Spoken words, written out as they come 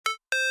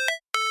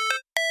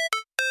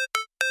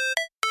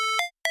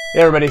Hey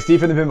everybody,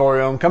 Steve from the Pinball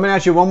Room, coming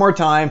at you one more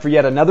time for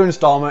yet another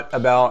installment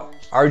about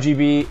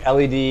RGB,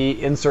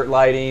 LED, insert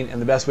lighting, and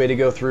the best way to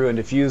go through and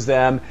diffuse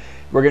them.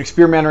 We're going to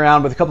experiment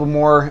around with a couple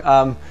more,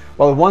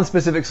 with one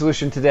specific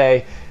solution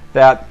today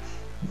that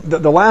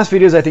the last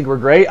videos I think were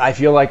great. I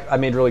feel like I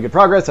made really good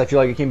progress. I feel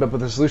like I came up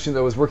with a solution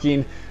that was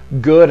working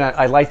good, and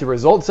I like the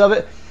results of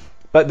it.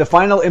 But the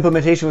final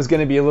implementation was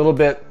going to be a little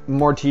bit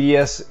more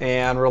tedious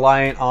and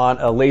reliant on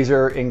a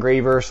laser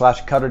engraver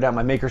 / cutter down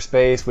my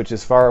makerspace, which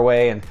is far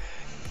away. And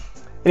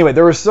anyway,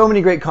 there were so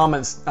many great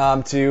comments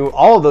to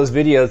all of those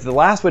videos. The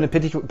last one in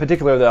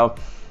particular, though,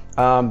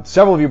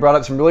 several of you brought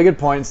up some really good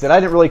points that I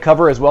didn't really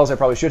cover as well as I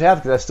probably should have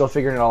because I'm still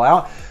figuring it all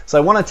out. So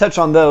I want to touch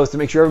on those to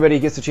make sure everybody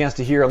gets a chance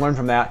to hear and learn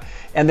from that.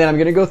 And then I'm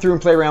going to go through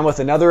and play around with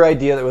another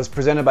idea that was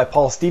presented by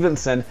Paul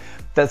Stevenson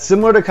that's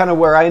similar to kind of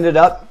where I ended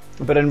up,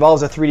 but it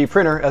involves a 3D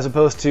printer as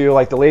opposed to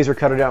like the laser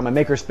cutter down in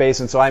my makerspace.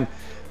 And so I'm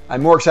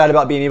more excited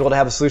about being able to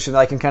have a solution that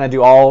I can kind of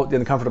do all in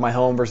the comfort of my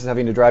home versus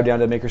having to drive down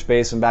to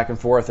makerspace and back and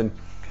forth. And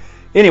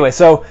anyway,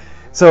 so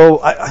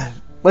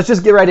let's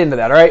just get right into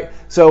that, all right?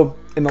 So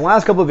in the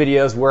last couple of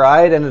videos, where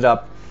I had ended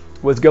up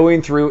was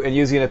going through and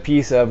using a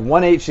piece of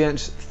 1/8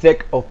 inch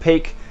thick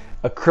opaque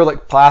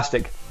acrylic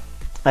plastic.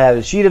 I had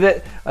a sheet of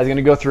it. I was going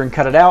to go through and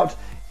cut it out,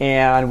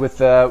 and with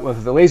the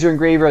laser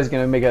engraver, I was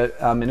going to make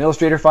an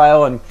Illustrator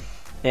file and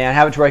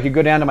have it to where I could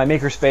go down to my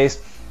makerspace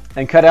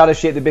and cut out a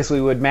shape that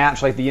basically would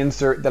match like the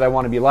insert that I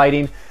want to be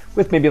lighting,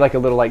 with maybe like a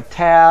little like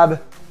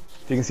tab.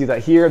 If you can see that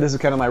here, this is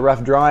kind of my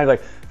rough drawing.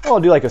 Like, oh, I'll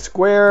do like a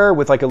square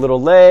with like a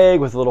little leg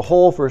with a little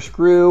hole for a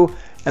screw,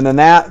 and then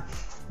that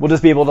we'll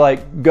just be able to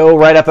like go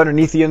right up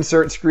underneath the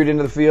insert, screwed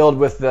into the field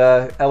with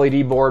the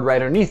LED board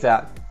right underneath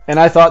that. And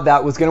I thought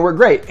that was going to work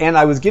great, and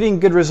I was getting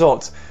good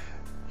results.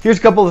 Here's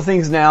a couple of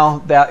things now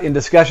that in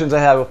discussions I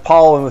had with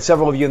Paul and with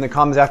several of you in the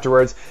comments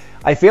afterwards,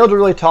 I failed to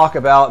really talk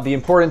about the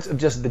importance of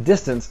just the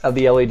distance of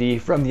the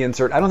LED from the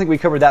insert. I don't think we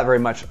covered that very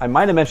much. I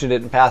might have mentioned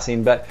it in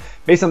passing, but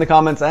based on the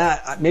comments,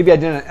 maybe I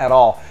didn't at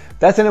all.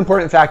 That's an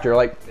important factor.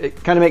 Like,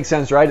 it kind of makes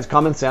sense, right? It's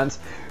common sense,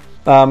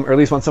 or at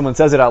least when someone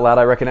says it out loud,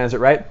 I recognize it,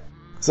 right?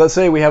 So let's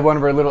say we have one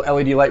of our little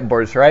LED light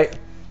boards, right?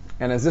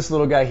 And it's this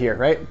little guy here,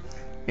 right?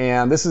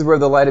 And this is where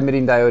the light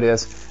emitting diode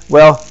is.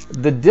 Well,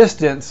 the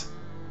distance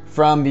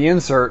from the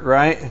insert,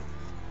 right,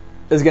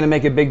 is going to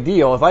make a big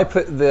deal. If I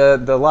put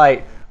the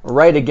light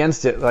right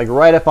against it, like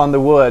right up on the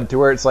wood to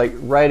where it's like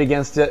right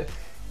against it,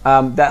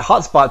 that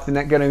hot spot's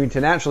going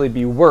to naturally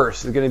be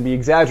worse. It's going to be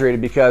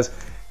exaggerated because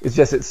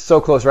it's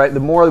so close, right? The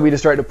more we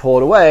just start to pull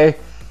it away,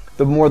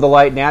 the more the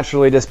light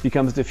naturally just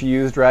becomes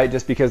diffused, right?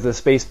 Just because of the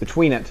space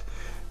between it,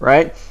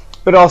 right?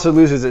 But it also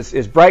loses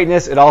its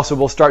brightness. It also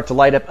will start to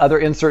light up other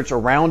inserts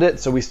around it.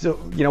 So we still,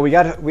 we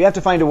have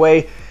to find a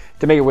way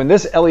to make it when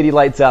this LED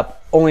lights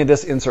up, only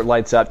this insert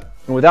lights up,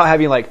 and without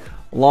having like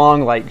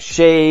long like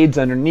shades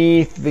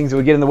underneath, things that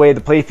would get in the way of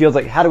the play fields.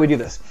 Like, how do we do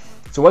this?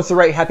 So what's the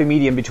right happy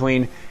medium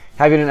between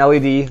having an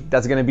LED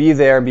that's going to be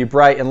there and be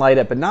bright and light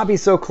up, but not be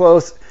so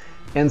close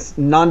and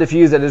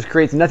non-diffuse that it just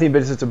creates nothing but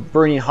it's just a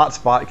burning hot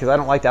spot? Because I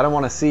don't like that. I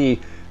want to see,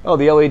 oh,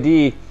 the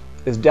LED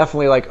is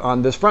definitely like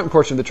on this front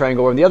portion of the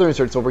triangle, and the other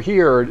inserts over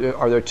here, or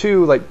are there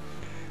two? Like,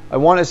 I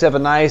want us to have a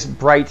nice,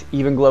 bright,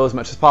 even glow as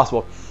much as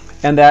possible.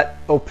 And that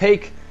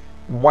opaque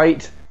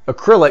white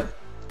acrylic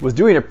was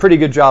doing a pretty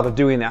good job of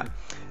doing that.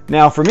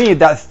 Now for me,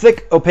 that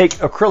thick opaque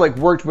acrylic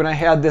worked when I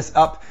had this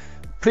up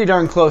pretty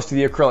darn close to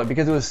the acrylic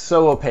because it was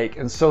so opaque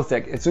and so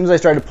thick. As soon as I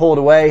started to pull it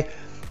away,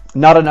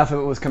 not enough of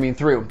it was coming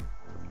through.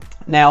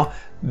 Now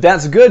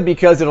that's good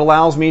because it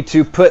allows me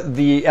to put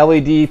the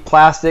LED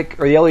plastic,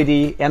 or the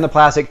LED and the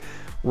plastic,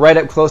 right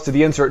up close to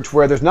the insert to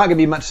where there's not going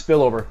to be much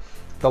spillover.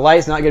 The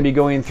light's not going to be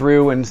going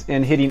through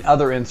and hitting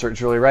other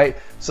inserts really, right?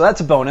 So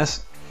that's a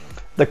bonus.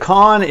 The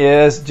con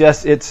is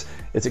just it's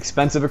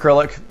expensive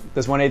acrylic.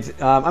 This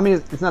 1/8, I mean,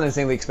 it's not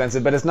insanely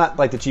expensive, but it's not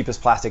like the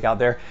cheapest plastic out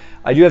there.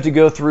 I do have to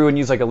go through and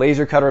use like a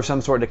laser cutter of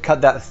some sort to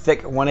cut that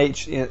thick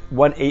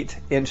 1/8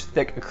 inch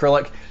thick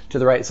acrylic to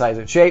the right size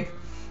and shape.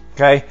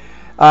 Okay,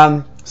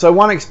 so I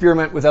want to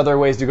experiment with other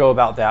ways to go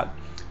about that.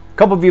 A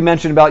couple of you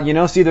mentioned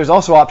about, see, there's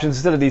also options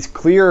instead of these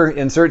clear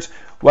inserts.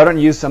 Why don't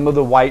you use some of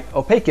the white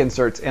opaque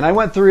inserts? And I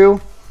went through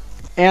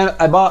and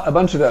I bought a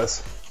bunch of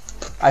those.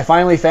 I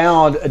finally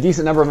found a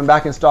decent number of them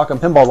back in stock on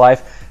Pinball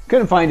Life.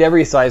 Couldn't find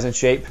every size and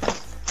shape,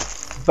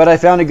 but I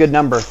found a good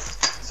number.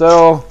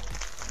 So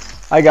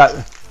I got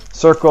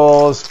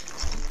circles,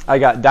 I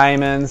got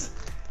diamonds,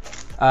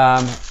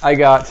 I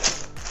got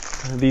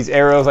these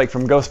arrows like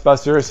from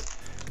Ghostbusters.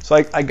 So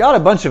I got a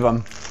bunch of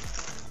them,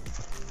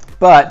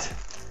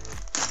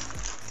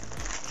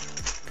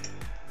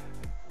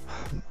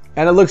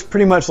 and it looks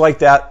pretty much like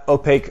that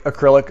opaque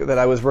acrylic that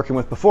I was working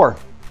with before.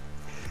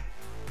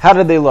 How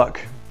did they look?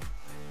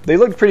 They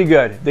looked pretty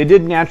good. They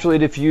did naturally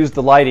diffuse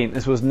the lighting.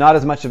 This was not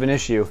as much of an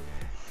issue.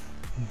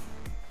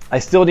 I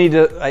still need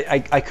to,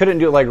 I couldn't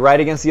do it like right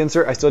against the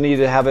insert. I still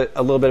needed to have it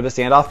a little bit of a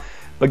standoff.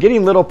 But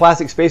getting little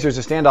plastic spacers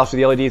or standoffs for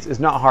the LEDs is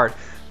not hard.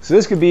 So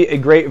this could be a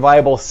great,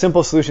 viable,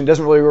 simple solution. It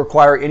doesn't really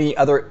require any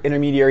other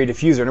intermediary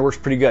diffuser, and it works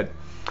pretty good.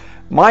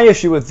 My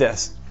issue with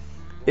this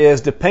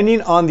is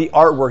depending on the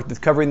artwork that's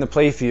covering the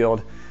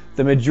playfield,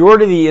 the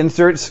majority of the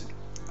inserts,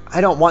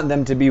 I don't want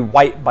them to be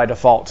white by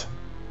default.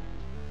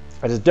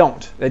 I just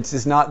don't. It's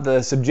just not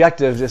the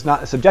subjective. It's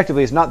not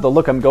subjectively. It's not the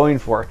look I'm going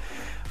for.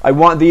 I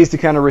want these to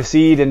kind of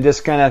recede and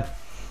just kind of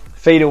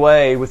fade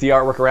away with the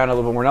artwork around a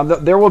little bit more. Now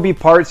there will be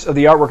parts of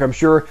the artwork, I'm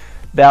sure,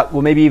 that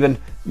will maybe even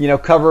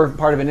cover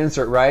part of an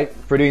insert, right?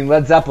 If we're doing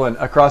Led Zeppelin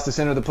across the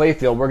center of the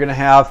playfield, we're going to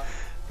have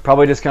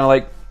probably just kind of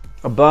like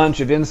a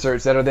bunch of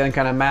inserts that are then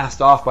kind of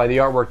masked off by the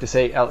artwork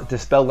to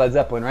spell Led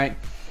Zeppelin, right?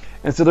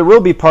 And so there will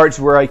be parts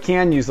where I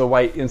can use the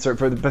white insert,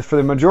 but for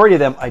the majority of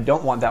them, I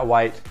don't want that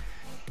white.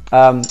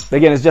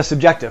 Again, it's just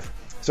subjective.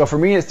 So for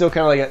me, it's still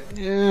kind of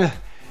like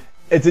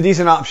it's a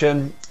decent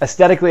option.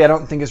 Aesthetically, I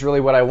don't think it's really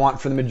what I want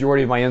for the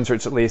majority of my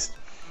inserts, at least.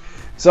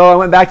 So I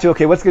went back to,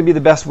 okay, what's going to be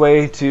the best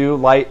way to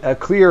light a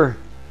clear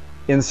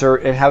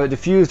insert and have it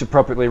diffused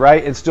appropriately,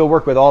 right? And still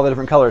work with all the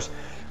different colors.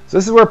 So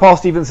this is where Paul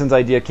Stevenson's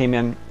idea came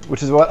in,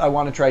 which is what I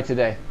want to try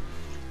today.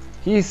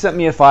 He sent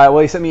me a file,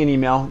 well, he sent me an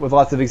email with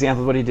lots of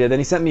examples of what he did. Then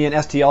he sent me an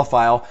STL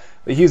file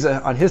that he used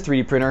on his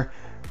 3D printer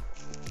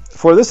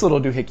for this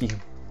little doohickey.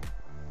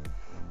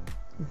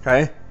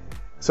 Okay,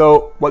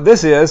 so what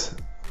this is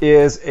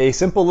a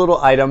simple little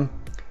item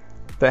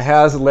that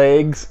has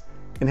legs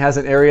and has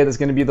an area that's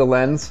going to be the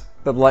lens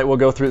that the light will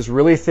go through. It's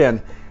really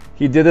thin.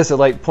 He did this at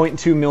like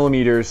 0.2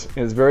 millimeters.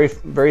 It's very,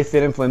 very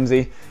thin and flimsy.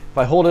 If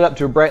I hold it up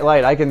to a bright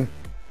light, I can,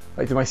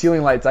 like to my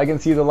ceiling lights, I can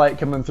see the light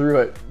coming through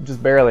it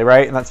just barely,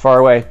 right? And that's far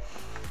away.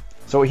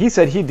 So what he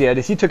said he did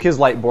is he took his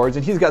light boards,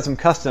 and he's got some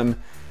custom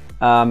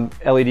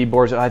LED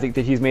boards that I think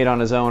that he's made on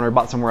his own or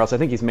bought somewhere else. I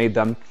think he's made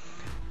them.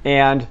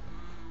 And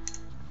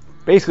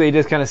basically it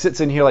just kind of sits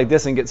in here like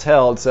this and gets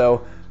held.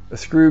 So the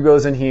screw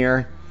goes in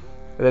here,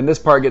 and then this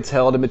part gets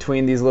held in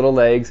between these little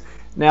legs.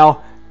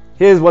 Now,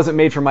 his wasn't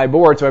made for my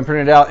board, so I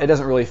printed it out. It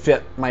doesn't really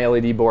fit my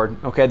LED board,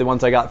 okay? The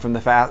ones I got from the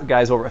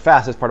guys over at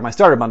Fast as part of my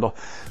starter bundle.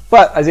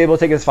 But I was able to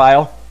take his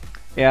file,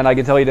 and I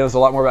can tell he knows a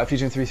lot more about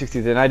Fusion 360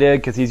 than I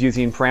did, because he's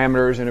using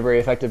parameters in a very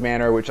effective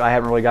manner, which I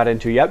haven't really got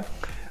into yet.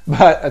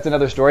 But that's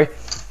another story.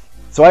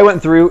 So I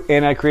went through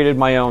and I created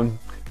my own.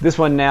 This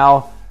one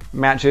now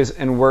matches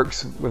and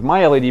works with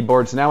my LED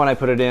board, so now when I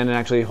put it in, it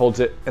actually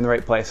holds it in the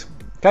right place.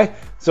 Okay,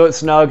 so it's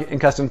snug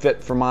and custom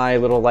fit for my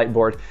little light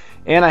board.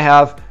 And I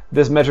have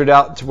this measured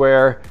out to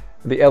where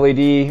the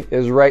LED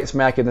is right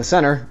smack in the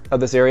center of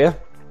this area.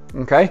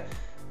 Okay,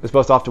 it's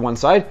both off to one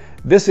side.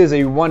 This is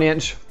a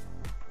 1-inch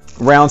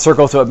round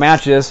circle, so it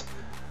matches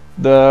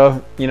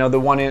the the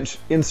 1-inch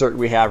insert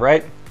we have,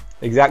 right?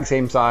 Exact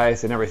same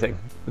size and everything.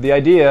 But the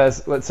idea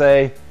is, let's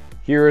say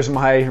here's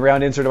my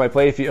round insert of my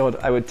playfield.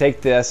 I would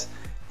take this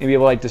and be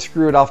able to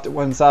screw it off to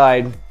one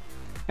side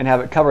and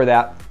have it cover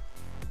that,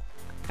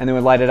 and then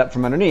would light it up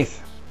from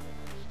underneath.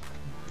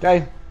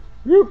 Okay,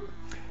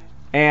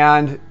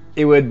 and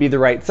it would be the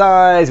right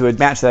size. It would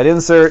match that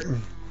insert.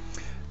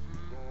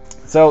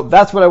 So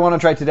that's what I want to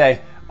try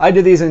today. I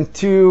did these in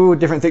 2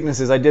 different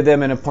thicknesses. I did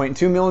them in a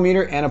 0.2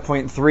 millimeter and a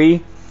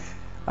 0.3.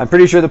 I'm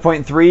pretty sure the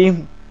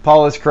 0.3,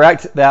 Paul is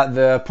correct that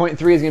the 0.3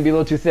 is going to be a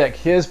little too thick.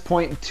 His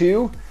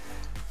 0.2,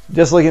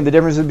 just looking at the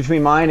differences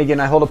between mine, again,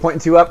 I hold a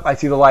 0.2 up, I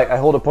see the light. I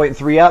hold a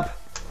 0.3 up,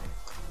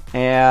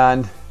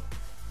 and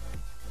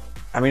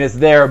I mean, it's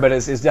there, but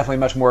it's definitely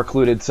much more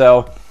occluded.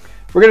 So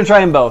we're going to try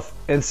them both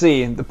and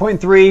see. The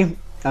 0.3,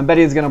 I'm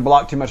betting it's going to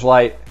block too much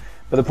light,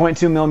 but the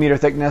 0.2 millimeter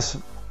thickness,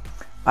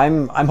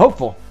 I'm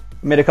hopeful.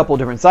 I made a couple of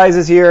different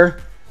sizes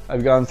here.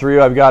 I've gone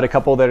through, I've got a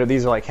couple that are,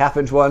 these are like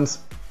 1/2-inch ones,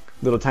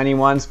 little tiny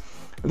ones.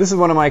 But this is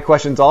one of my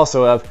questions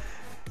also of,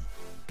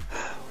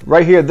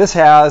 right here, this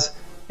has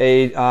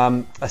a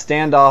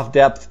standoff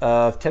depth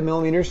of 10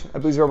 millimeters, I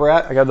believe is where we're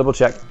at. I gotta double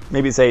check,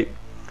 maybe it's 8.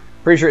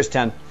 Pretty sure it's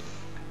 10.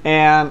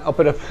 And I'll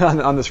put it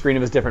on the screen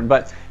if it's different,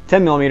 but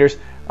 10 millimeters.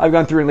 I've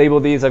gone through and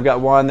labeled these. I've got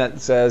one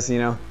that says,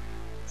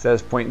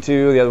 says 0.2,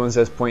 the other one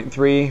says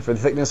 0.3 for the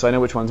thickness, so I know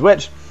which one's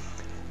which.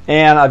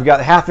 And I've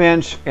got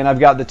 1/2-inch, and I've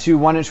got the 2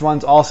 1-inch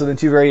ones, also the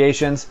 2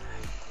 variations.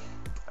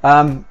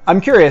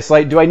 I'm curious,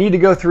 do I need to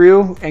go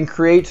through and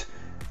create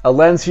a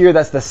lens here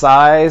that's the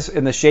size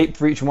and the shape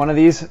for each one of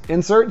these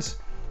inserts?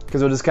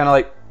 Because it'll just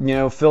kind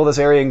of fill this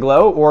area and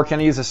glow, or can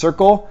I use a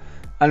circle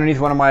underneath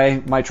one of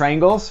my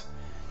triangles?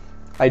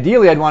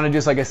 Ideally, I'd want to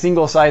just a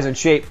single size and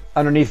shape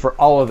underneath for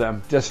all of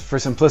them, just for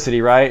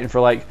simplicity, right? And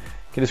for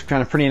just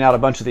kind of printing out a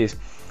bunch of these.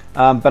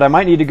 But I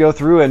might need to go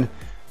through and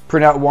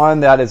print out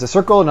one that is a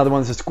circle, another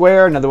one's a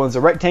square, another one's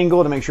a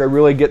rectangle to make sure I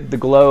really get the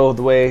glow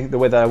the way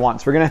that I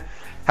want. So we're gonna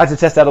have to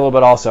test that a little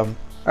bit also. All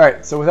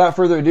right, so without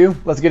further ado,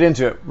 let's get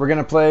into it. We're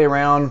gonna play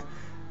around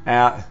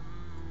at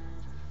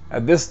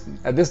this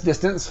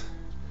distance,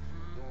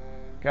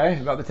 okay,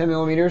 about the 10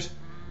 millimeters,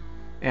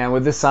 and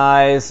with this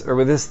size or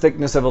with this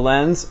thickness of a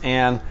lens,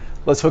 and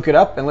let's hook it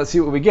up and let's see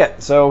what we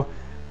get. So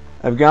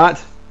I've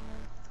got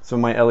some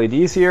of my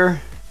LEDs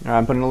here.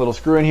 I'm putting a little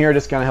screw in here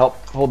just kind of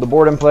help hold the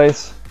board in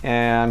place,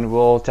 and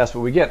we'll test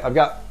what we get. I've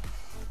got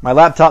my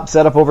laptop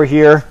set up over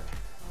here,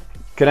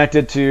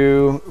 connected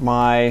to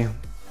my,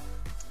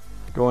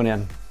 going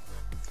in,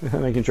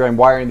 making sure I'm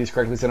wiring these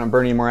correctly so I'm not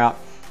burning more out.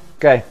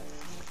 Okay,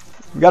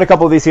 We've got a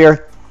couple of these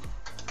here.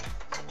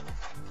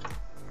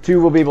 2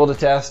 we'll be able to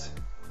test.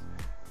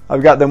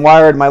 I've got them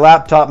wired. My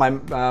laptop, my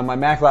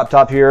Mac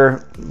laptop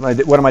here, one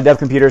of my dev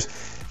computers,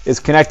 is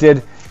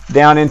connected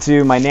down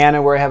into my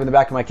Nano where I have in the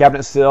back of my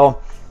cabinet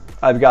still.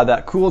 I've got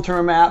that cool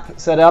term app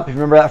set up. If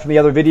you remember that from the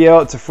other video,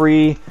 it's a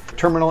free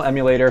terminal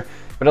emulator,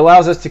 but it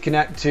allows us to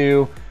connect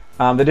to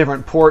the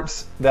different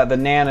ports that the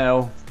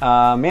Nano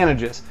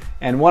manages.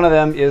 And one of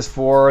them is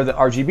for the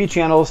RGB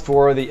channels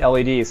for the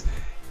LEDs.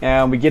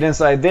 And we get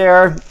inside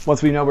there.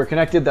 Once we know we're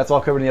connected, that's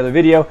all covered in the other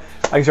video.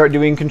 I can start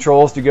doing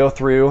controls to go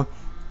through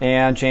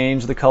and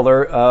change the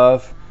color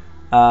of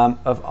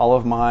all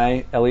of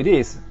my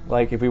LEDs.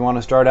 Like if we want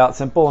to start out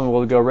simple and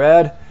we'll go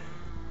red,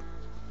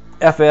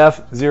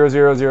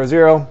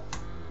 FF0000.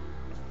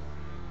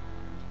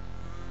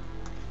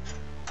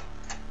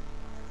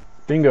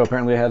 Bingo,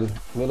 apparently I had a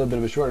little bit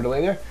of a shorter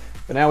delay there.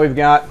 But now we've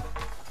got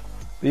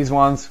these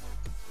ones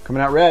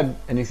coming out red,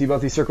 and you see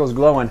both these circles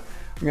glowing.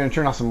 I'm going to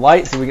turn off some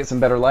light so we get some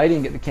better lighting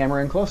and get the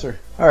camera in closer.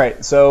 All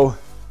right, so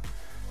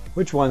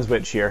which one's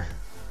which here?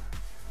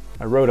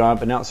 I wrote on it,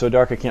 but now it's so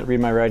dark I can't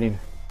read my writing.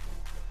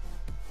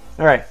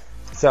 All right,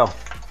 so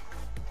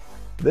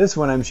this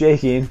one I'm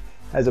shaking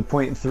has a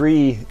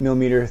 0.3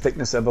 millimeter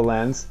thickness of a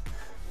lens.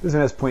 This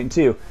one has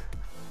 0.2.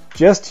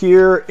 Just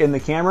here in the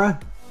camera,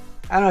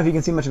 I don't know if you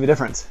can see much of a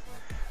difference.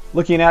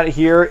 Looking at it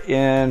here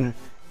in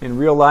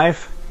real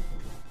life,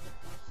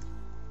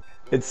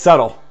 it's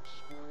subtle.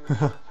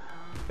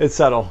 It's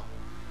subtle.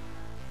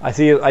 I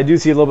do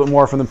see a little bit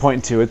more from the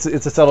 0.2.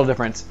 It's a subtle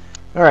difference.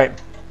 All right.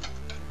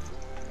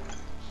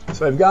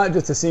 So I've got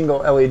just a single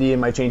LED in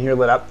my chain here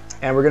lit up,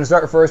 and we're going to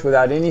start first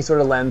without any sort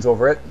of lens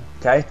over it,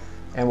 okay?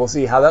 And we'll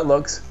see how that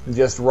looks,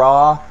 just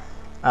raw.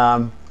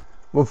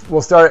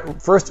 We'll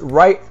start first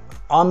right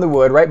on the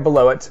wood, right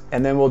below it,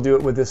 and then we'll do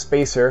it with this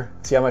spacer,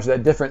 see how much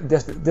that different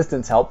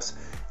distance helps.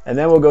 And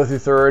then we'll go through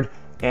third,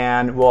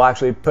 and we'll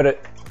actually put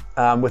it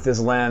with this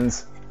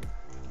lens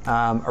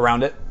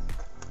around it,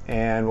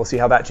 and we'll see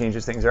how that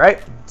changes things, all right?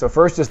 So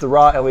first, just the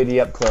raw LED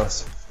up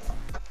close.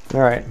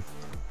 All right.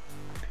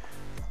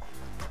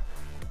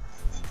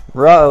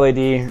 Raw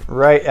LED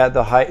right at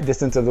the height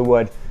distance of the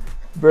wood.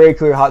 Very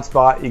clear hot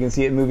spot. You can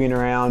see it moving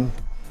around.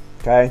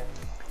 Okay.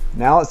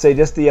 Now let's say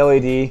just the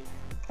LED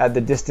at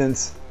the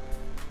distance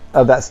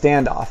of that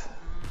standoff.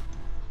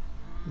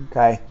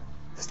 Okay.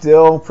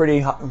 Still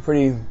pretty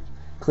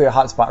clear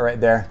hot spot right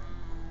there.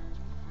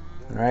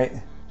 All right.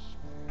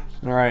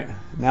 All right.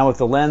 Now with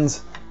the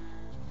lens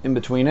in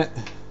between it,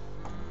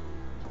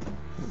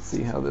 let's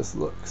see how this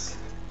looks.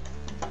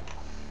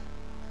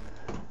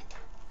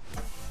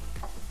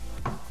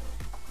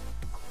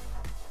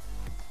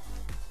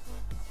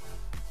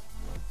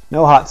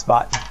 No hot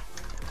spot.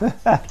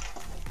 I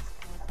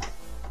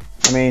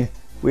mean,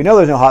 we know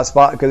there's no hot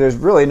spot because there's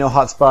really no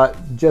hot spot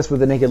just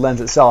with the naked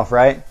lens itself,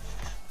 right?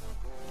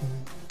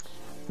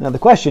 Now the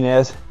question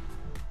is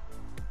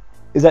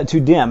that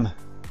too dim?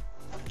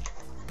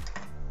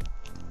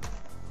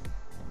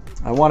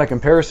 I want a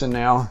comparison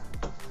now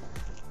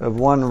of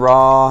one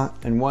raw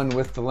and one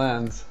with the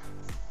lens.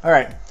 All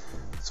right,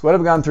 so what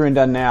I've gone through and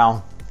done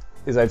now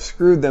is I've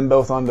screwed them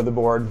both onto the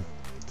board.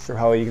 So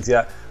how you can see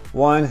that.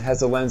 One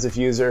has a lens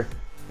diffuser,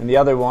 and the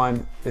other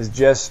one is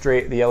just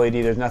straight the LED.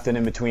 There's nothing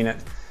in between it.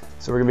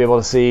 So we're gonna be able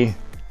to see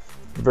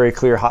a very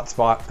clear hot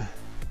spot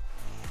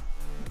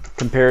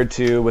compared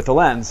to with the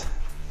lens.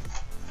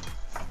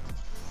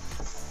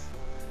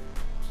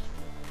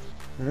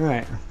 All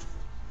right.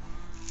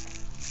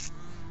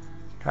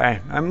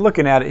 Okay, I'm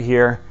looking at it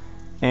here,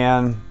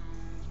 and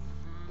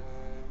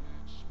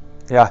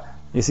yeah,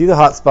 you see the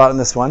hot spot in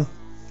this one.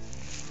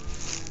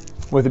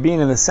 With it being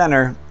in the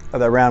center of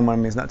that round one, I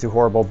mean, it's not too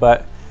horrible,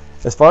 but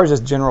as far as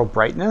just general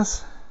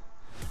brightness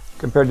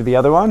compared to the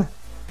other one, it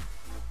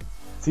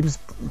seems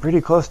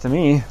pretty close to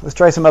me. Let's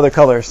try some other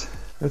colors.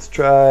 Let's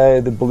try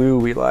the blue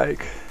we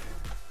like.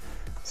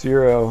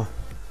 0,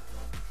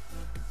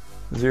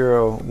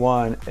 0,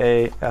 1,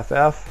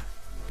 AFF,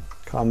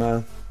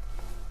 comma,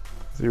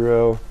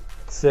 0,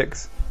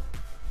 6,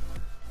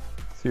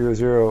 0,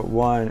 0,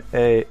 1,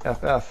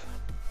 AFF.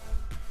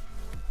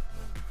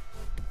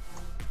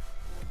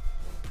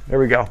 There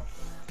we go.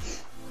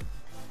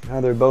 Now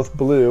they're both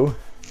blue,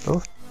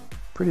 both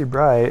pretty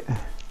bright.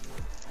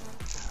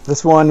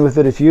 This one with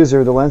the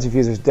diffuser, the lens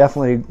diffuser, is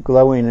definitely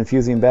glowing and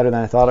fusing better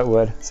than I thought it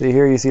would. So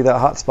here you see that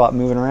hot spot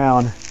moving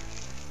around,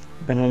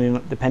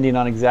 depending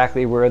on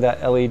exactly where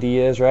that LED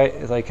is, right?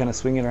 As I kind of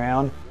swing it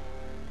around,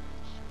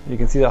 you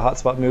can see the hot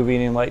spot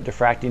moving and light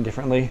diffracting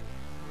differently.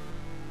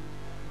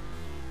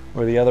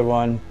 Where the other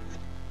one,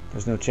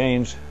 there's no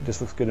change. It just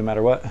looks good no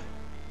matter what.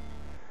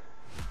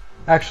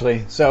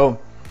 Actually, so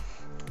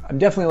I'm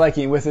definitely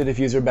liking with the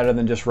diffuser better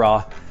than just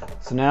raw.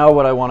 So now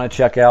what I want to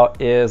check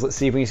out is, let's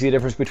see if we can see a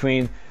difference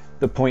between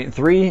the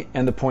 0.3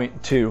 and the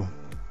 0.2.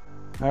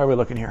 How are we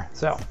looking here?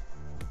 So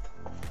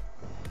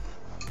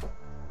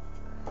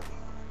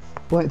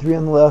 0.3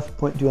 on the left,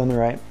 0.2 on the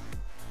right.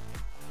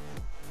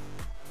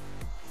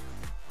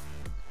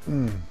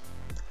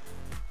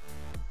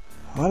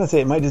 I want to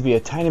say it might just be a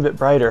tiny bit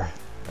brighter.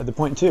 at the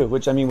 0.2,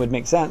 which I mean would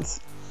make sense.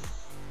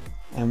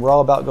 And we're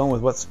all about going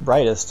with what's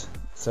brightest.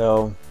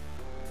 So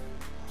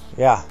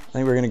yeah, I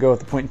think we're gonna go with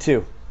the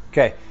 0.2.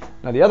 Okay,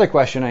 now the other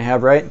question I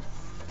have, right,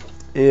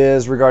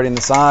 is regarding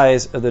the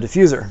size of the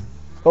diffuser.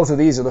 Both of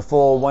these are the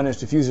full 1-inch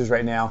diffusers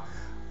right now.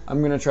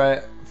 I'm gonna try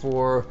it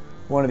for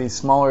one of these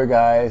smaller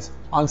guys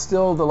on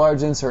still the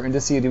large insert and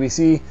just see, do we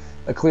see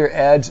a clear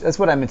edge? That's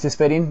what I'm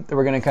anticipating, that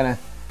we're gonna kind of,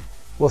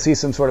 we'll see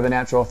some sort of a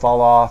natural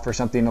fall off or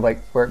something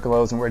like where it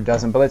glows and where it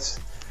doesn't, but let's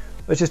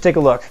just take a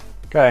look.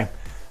 Okay,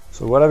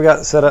 so what I've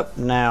got set up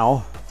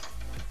now,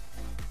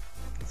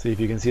 see if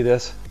you can see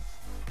this,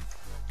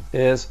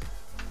 is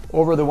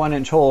over the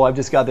 1-inch hole, I've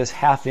just got this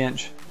 1/2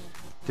 inch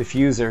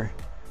diffuser.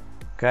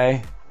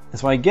 Okay,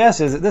 so my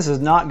guess is that this is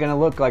not going to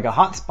look like a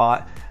hot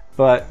spot,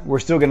 but we're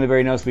still going to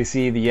very noticeably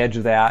see the edge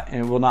of that,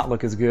 and it will not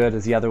look as good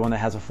as the other one that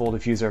has a full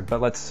diffuser.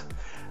 But let's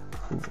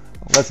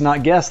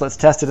not guess, let's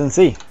test it and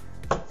see.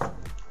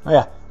 Oh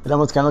yeah, it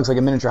almost kind of looks like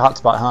a miniature hot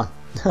spot,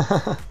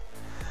 huh?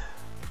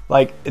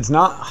 Like, it's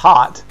not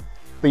hot,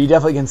 but you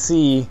definitely can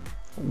see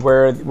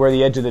where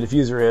the edge of the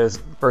diffuser is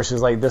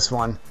versus like this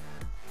one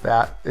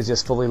that is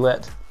just fully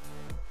lit.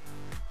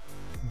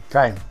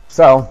 Okay,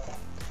 so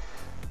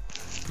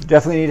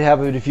definitely need to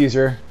have a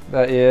diffuser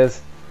that is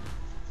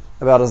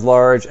about as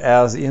large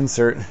as the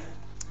insert.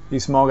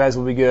 These small guys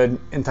will be good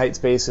in tight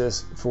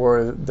spaces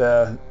for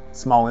the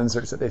small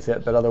inserts that they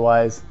fit, but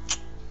otherwise,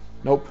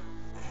 nope.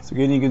 So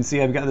again, you can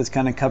see I've got this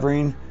kind of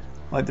covering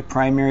like the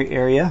primary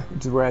area,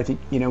 which is where I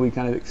think, you know, we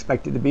kind of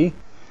expect it to be.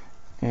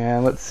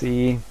 And let's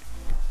see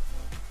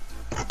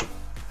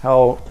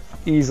how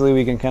easily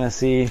we can kind of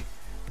see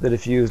the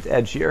diffused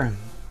edge here.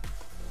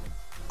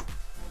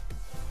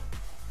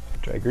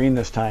 Try green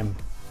this time.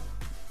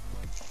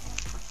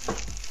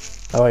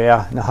 Oh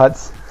yeah, no,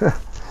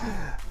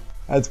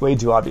 that's way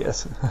too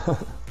obvious. All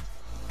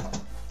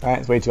right,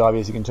 it's way too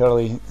obvious. You can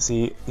totally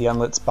see the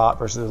unlit spot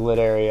versus the lit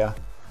area.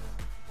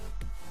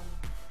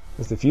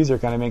 This diffuser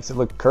kind of makes it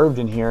look curved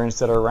in here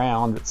instead of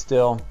round, but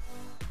still,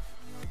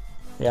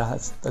 yeah,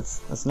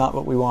 that's not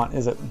what we want,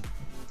 is it?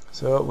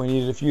 So we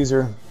need a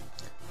diffuser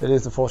that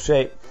is the full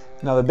shape.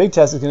 Now the big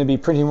test is going to be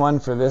printing one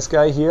for this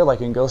guy here,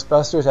 like in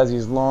Ghostbusters, has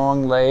these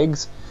long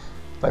legs.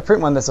 If I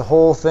print one that's a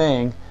whole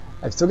thing,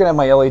 I'm still going to have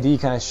my LED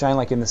kind of shine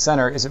like in the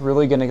center. Is it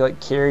really going to like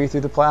carry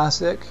through the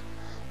plastic?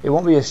 It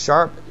won't be a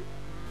sharp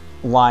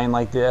line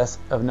like this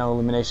of no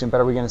illumination, but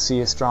are we going to see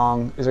a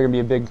strong, is there going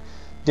to be a big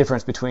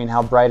difference between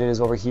how bright it is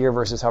over here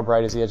versus how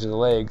bright is the edge of the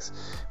legs?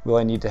 Will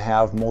I need to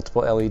have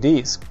multiple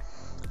LEDs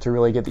to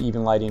really get the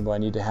even lighting? Will I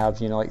need to have,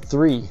 you know, like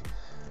 3?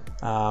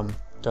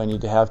 Do I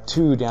need to have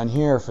 2 down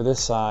here for this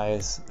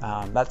size?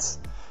 That's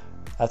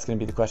going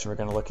to be the question we're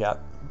going to look at.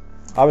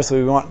 Obviously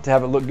we want to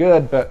have it look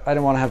good, but I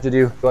don't want to have to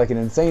do like an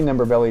insane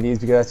number of LEDs,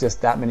 because that's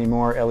just that many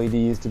more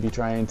LEDs to be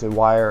trying to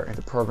wire and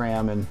to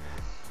program. And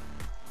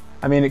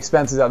I mean,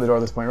 expenses out the door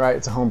at this point, right?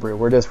 It's a homebrew.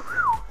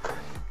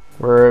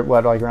 We're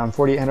what, like around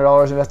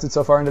 $4,800 invested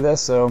so far into this.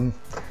 So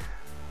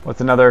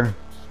what's another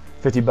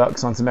 50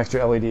 bucks on some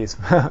extra LEDs?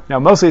 Now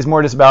mostly it's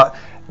more just about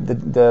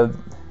the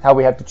how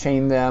we have to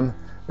chain them.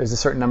 There's a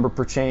certain number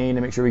per chain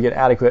to make sure we get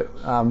adequate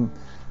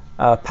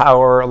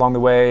power along the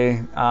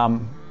way.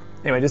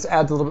 Anyway, just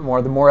adds a little bit more.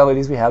 The more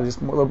LEDs we have,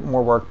 just a little bit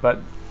more work, but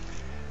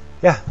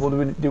yeah, we'll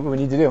do what we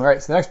need to do. All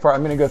right, so the next part,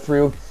 I'm going to go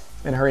through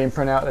and hurry and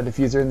print out a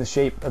diffuser in the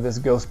shape of this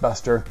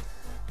Ghostbuster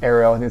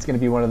arrow. I think it's going to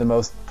be one of the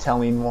most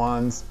telling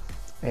ones,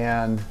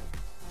 and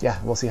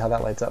yeah, we'll see how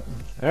that lights up.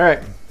 All right,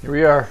 here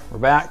we are. We're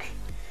back,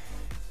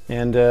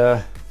 and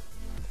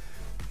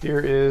here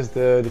is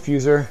the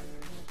diffuser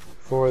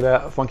for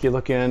that funky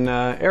looking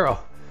arrow.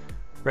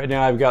 Right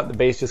now I've got the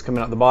base just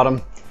coming out the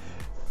bottom.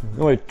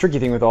 The only tricky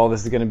thing with all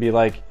this is going to be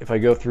like if I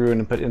go through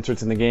and put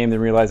inserts in the game, then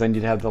realize I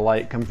need to have the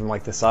light come from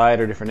like the side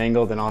or a different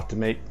angle, then I'll have to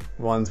make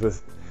ones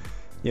with,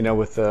 you know,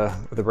 with the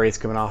rays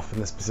coming off from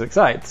the specific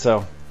side.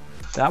 So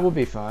that will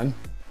be fun.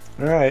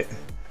 All right,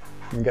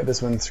 and get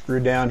this one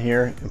screwed down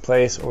here in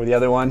place over the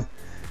other one.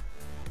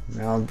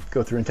 Now I'll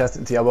go through and test it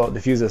and see how well it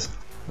diffuses.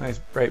 Nice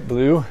bright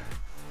blue.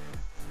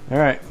 All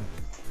right,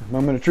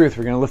 moment of truth.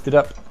 We're going to lift it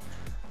up.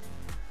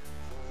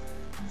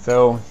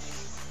 So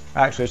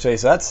actually, I'll show you.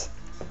 So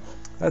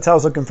that's how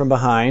it's looking from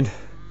behind.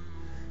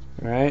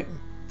 All right,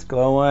 it's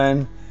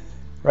glowing.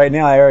 Right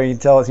now I already can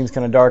tell it seems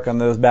kind of dark on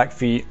those back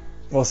feet.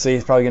 We'll see,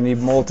 it's probably gonna need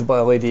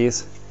multiple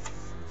LEDs.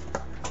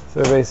 So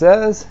everybody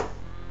says,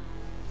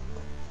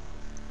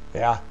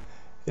 yeah,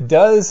 it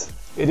does.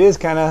 It is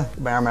kind of,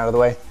 my arm out of the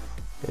way.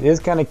 It is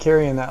kind of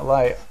carrying that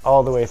light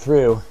all the way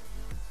through.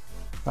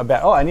 Not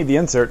bad. Oh, I need the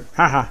insert,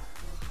 haha.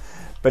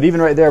 But even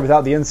right there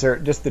without the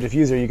insert, just the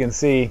diffuser, you can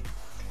see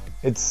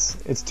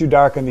it's too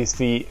dark on these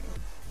feet.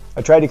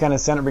 I tried to kind of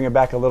center, bring it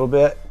back a little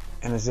bit,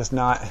 and it's just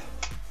not,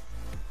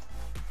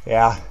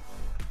 yeah,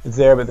 it's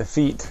there, but the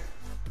feet,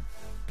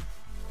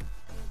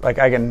 like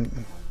I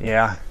can,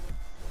 yeah.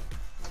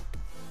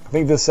 I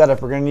think this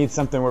setup, we're gonna need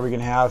something where we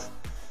can have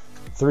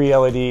 3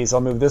 LEDs.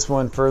 I'll move this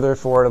one further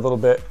forward a little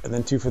bit, and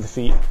then 2 for the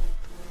feet.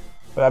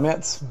 But I mean,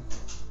 it's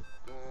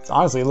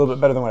honestly a little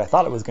bit better than what I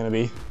thought it was gonna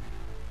be.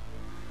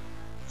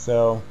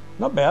 So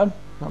not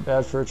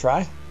bad for a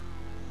try.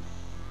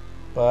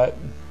 But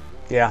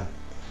yeah,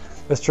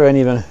 let's try an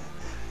even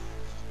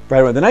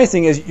brighter one. The nice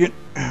thing is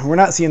we're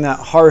not seeing that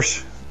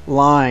harsh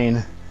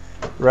line,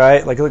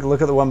 right? Like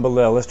look at the one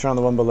below. Let's turn on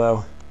the one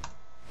below.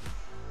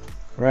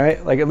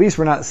 Right? Like at least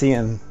we're not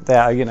seeing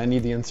that. Again, I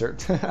need the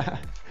insert.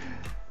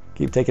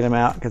 Keep taking them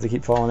out because they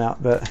keep falling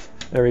out, but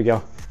there we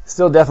go.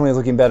 Still definitely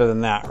looking better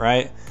than that,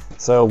 right?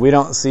 So we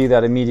don't see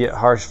that immediate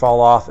harsh fall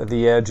off at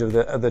the edge of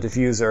the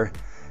diffuser.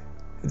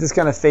 It's just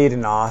kind of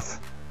fading off.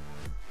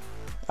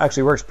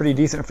 Actually works pretty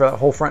decent for that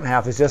whole front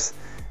half.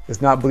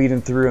 It's not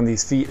bleeding through in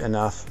these feet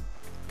enough.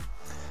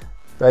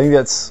 But I think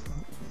that's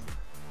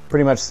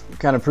pretty much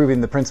kind of proving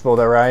the principle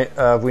though,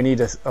 right? We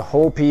need a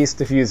whole piece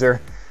diffuser,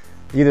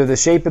 either the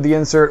shape of the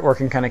insert or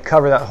can kind of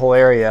cover that whole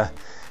area.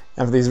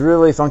 And for these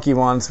really funky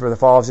ones where the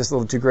fall is just a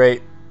little too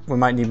great, we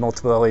might need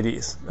multiple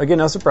LEDs. Again,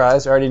 no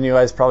surprise. I already knew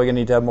I was probably going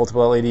to need to have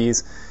multiple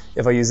LEDs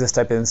if I use this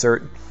type of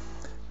insert.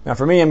 Now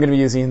for me, I'm going to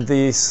be using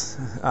these,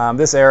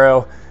 this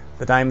arrow,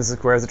 the diamonds, the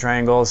squares, the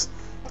triangles.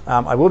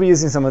 I will be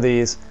using some of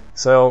these.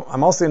 So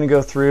I'm also going to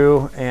go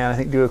through and I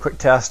think do a quick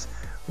test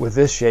with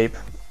this shape.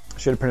 I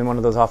should have printed one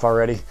of those off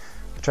already.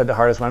 I tried the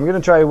hardest one. I'm going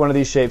to try one of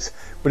these shapes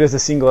with just a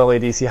single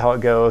LED, see how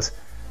it goes.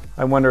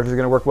 I wonder if it's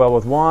going to work well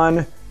with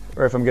one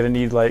or if I'm going to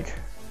need like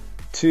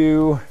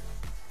two.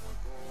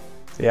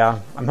 Yeah,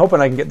 I'm hoping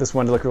I can get this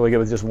one to look really good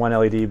with just one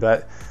LED,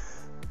 but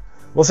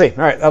we'll see. All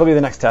right, that'll be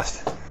the next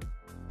test.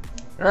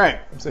 All right,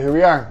 so here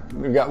we are.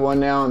 We've got one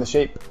now in the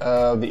shape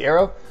of the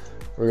arrow.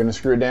 We're gonna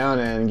screw it down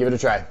and give it a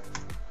try.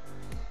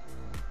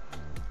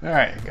 All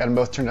right, got them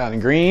both turned on in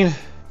green.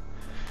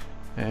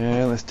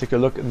 And let's take a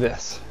look at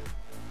this.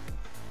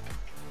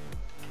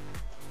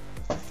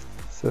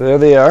 So there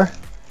they are,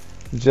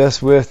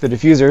 just with the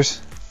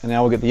diffusers. And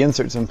now we'll get the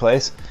inserts in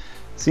place.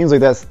 Seems like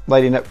that's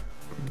lighting up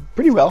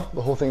pretty well,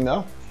 the whole thing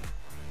though.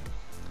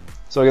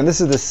 So again,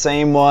 this is the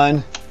same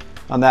one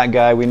on that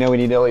guy. We know we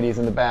need LEDs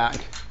in the back.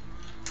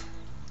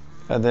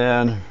 And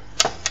then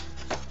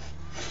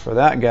for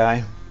that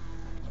guy,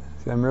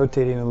 see, I'm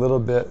rotating a little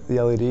bit the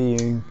LED. You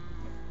can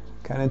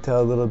kind of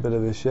tell a little bit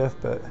of a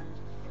shift, but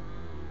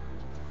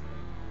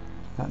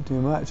not too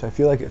much. I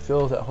feel like it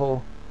fills that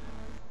whole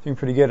thing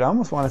pretty good. I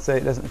almost want to say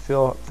it doesn't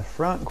fill up the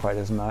front quite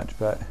as much,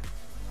 but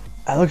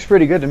that looks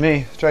pretty good to me.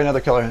 Let's try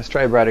another color. Let's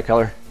try a brighter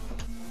color.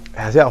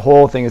 As that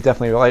whole thing is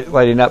definitely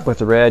lighting up with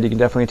the red. You can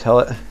definitely tell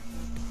it.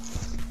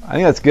 I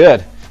think that's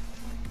good.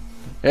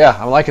 Yeah,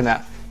 I'm liking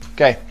that.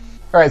 Okay.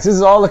 All right, so this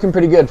is all looking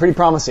pretty good, pretty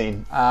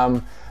promising.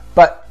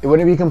 But it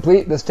wouldn't be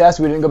complete, this test.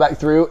 We didn't go back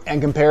through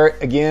and compare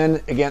it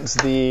again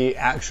against the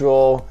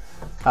actual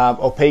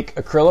opaque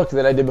acrylic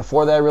that I did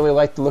before that I really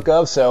liked the look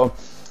of. So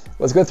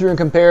let's go through and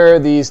compare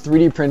these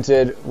 3D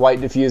printed white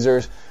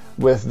diffusers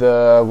with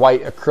the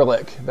white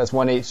acrylic that's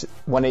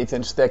 1/8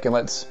 inch thick, and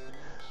let's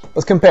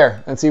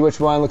compare and see which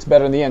one looks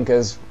better in the end,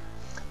 because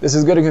this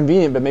is good and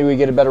convenient, but maybe we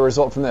get a better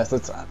result from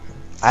this.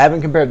 I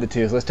haven't compared the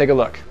two, so let's take a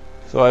look.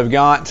 So I've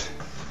got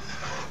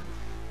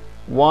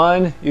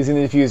one using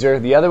the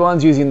diffuser, the other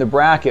one's using the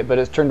bracket, but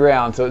it's turned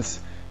around, so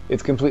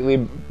it's completely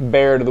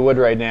bare to the wood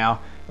right now.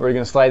 We're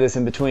going to slide this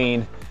in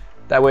between.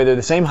 That way they're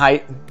the same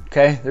height,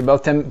 okay? They're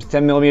both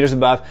 10 millimeters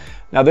above.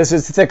 Now this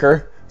is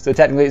thicker, so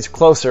technically it's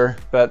closer,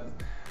 but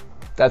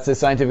that's as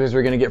scientific as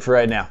we're going to get for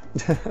right now.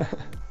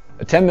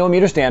 A 10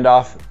 millimeter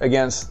standoff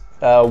against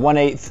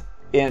 1/8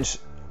 inch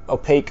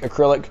opaque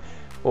acrylic,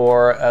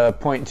 or a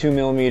 0.2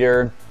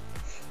 millimeter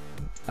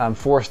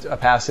forced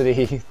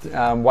opacity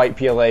white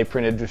PLA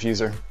printed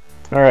diffuser.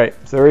 All right,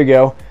 so there we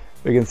go.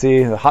 We can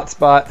see the hot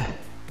spot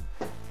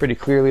pretty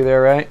clearly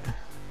there, right?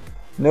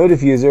 No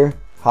diffuser,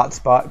 hot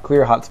spot,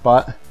 clear hot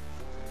spot.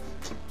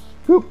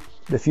 Whoop,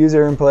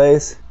 diffuser in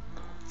place.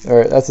 All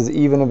right, that's as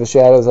even of a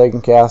shadow as I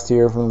can cast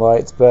here from the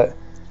lights, but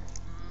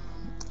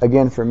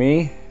again, for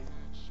me,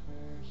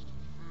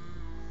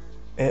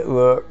 it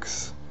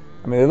looks,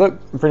 I mean, they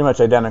look pretty much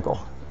identical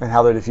in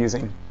how they're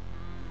diffusing,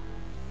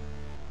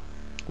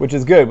 which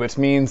is good, which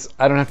means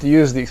I don't have to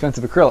use the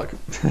expensive acrylic.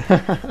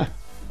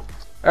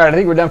 All right, I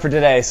think we're done for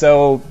today.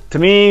 So to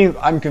me,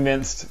 I'm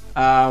convinced.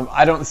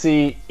 I don't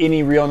see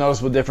any real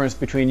noticeable difference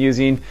between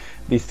using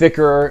the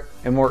thicker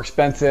and more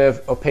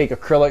expensive opaque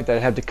acrylic that I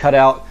have to cut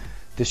out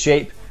to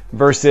shape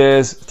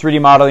versus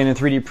 3D modeling and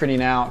 3D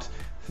printing out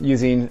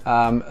using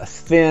a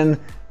thin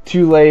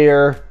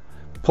 2-layer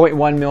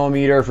 0.1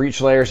 millimeter for each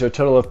layer, so a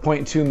total of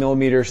 0.2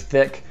 millimeters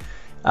thick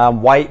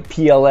white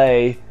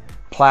PLA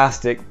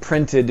plastic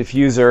printed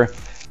diffuser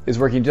is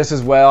working just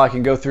as well. I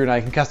can go through and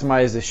I can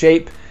customize the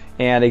shape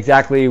and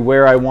exactly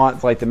where I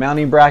want, like the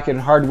mounting bracket and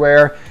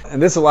hardware.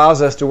 And this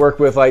allows us to work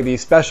with like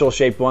these special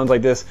shaped ones,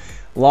 like this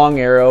long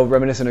arrow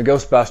reminiscent of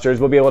Ghostbusters.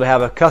 We'll be able to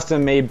have a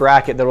custom made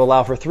bracket that will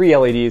allow for 3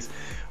 LEDs,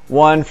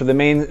 one for the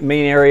main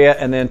area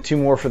and then 2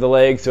 more for the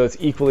legs, so it's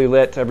equally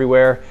lit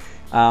everywhere.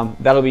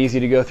 That'll be easy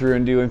to go through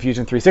and do in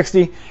Fusion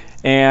 360.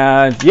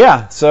 And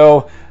yeah,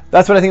 so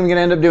that's what I think I'm going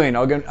to end up doing.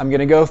 I'm going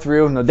to go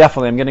through, no,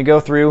 definitely I'm going to go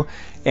through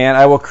and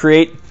I will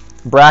create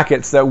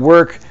brackets that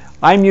work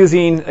I'm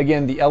using,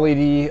 again, the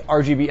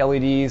RGB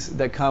LEDs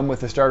that come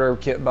with the starter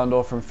kit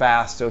bundle from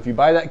Fast. So if you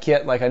buy that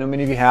kit, like I know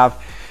many of you have,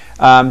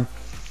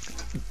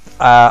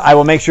 I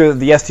will make sure that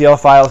the STL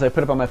files I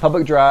put up on my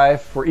public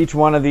drive for each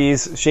one of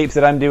these shapes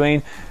that I'm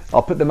doing,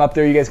 I'll put them up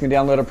there. You guys can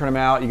download them, print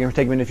them out. You can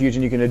take them into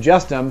Fusion. You can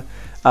adjust them.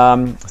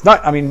 It's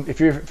not, I mean,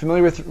 if you're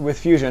familiar with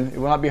Fusion, it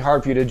will not be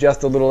hard for you to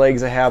adjust the little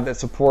legs I have that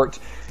support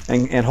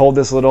and hold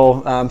this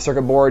little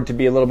circuit board to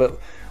be a little bit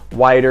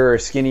wider or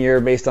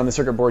skinnier based on the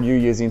circuit board you're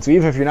using. So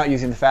even if you're not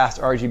using the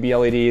Fast RGB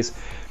LEDs,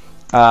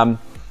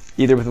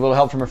 either with a little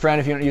help from a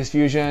friend if you don't use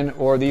Fusion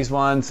or these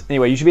ones,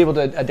 anyway, you should be able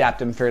to adapt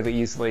them fairly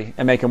easily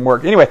and make them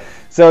work. Anyway,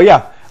 so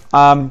yeah,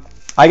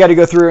 I got to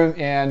go through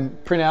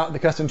and print out the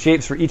custom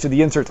shapes for each of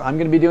the inserts I'm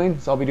going to be doing.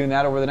 So I'll be doing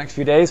that over the next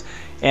few days.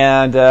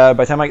 And by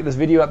the time I get this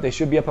video up, they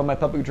should be up on my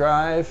public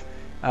drive.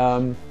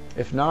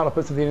 If not, I'll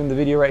put something in the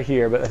video right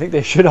here, but I think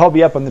they should all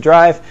be up on the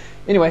drive.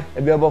 Anyway,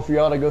 available for you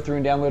all to go through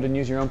and download and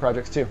use your own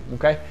projects too,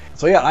 okay?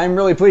 So yeah, I'm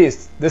really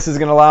pleased. This is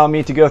gonna allow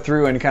me to go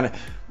through and kind of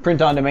print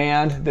on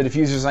demand the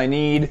diffusers I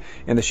need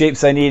and the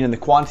shapes I need and the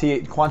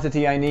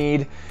quantity I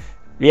need.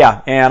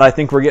 Yeah, and I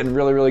think we're getting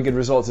really, really good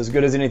results, as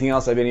good as anything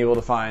else I've been able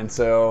to find.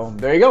 So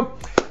there you go.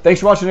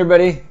 Thanks for watching,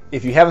 everybody.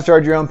 If you haven't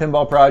started your own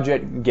pinball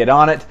project, get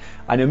on it.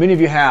 I know many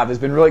of you have. It's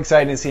been really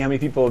exciting to see how many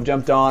people have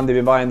jumped on. They've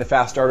been buying the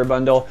Fast Starter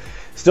Bundle.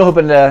 Still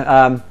hoping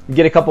to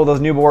get a couple of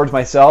those new boards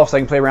myself so I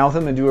can play around with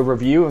them and do a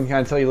review and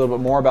kind of tell you a little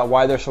bit more about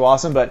why they're so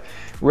awesome, but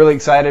really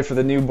excited for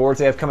the new boards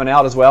they have coming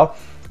out as well.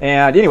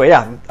 And anyway,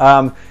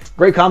 yeah,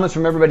 great comments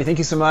from everybody. Thank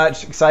you so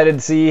much. Excited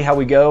to see how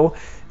we go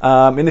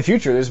in the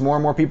future. There's more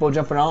and more people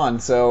jumping on.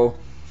 So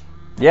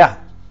yeah,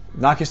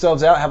 knock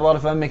yourselves out. Have a lot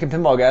of fun making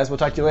pinball, guys. We'll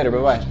talk to you later.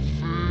 Bye-bye.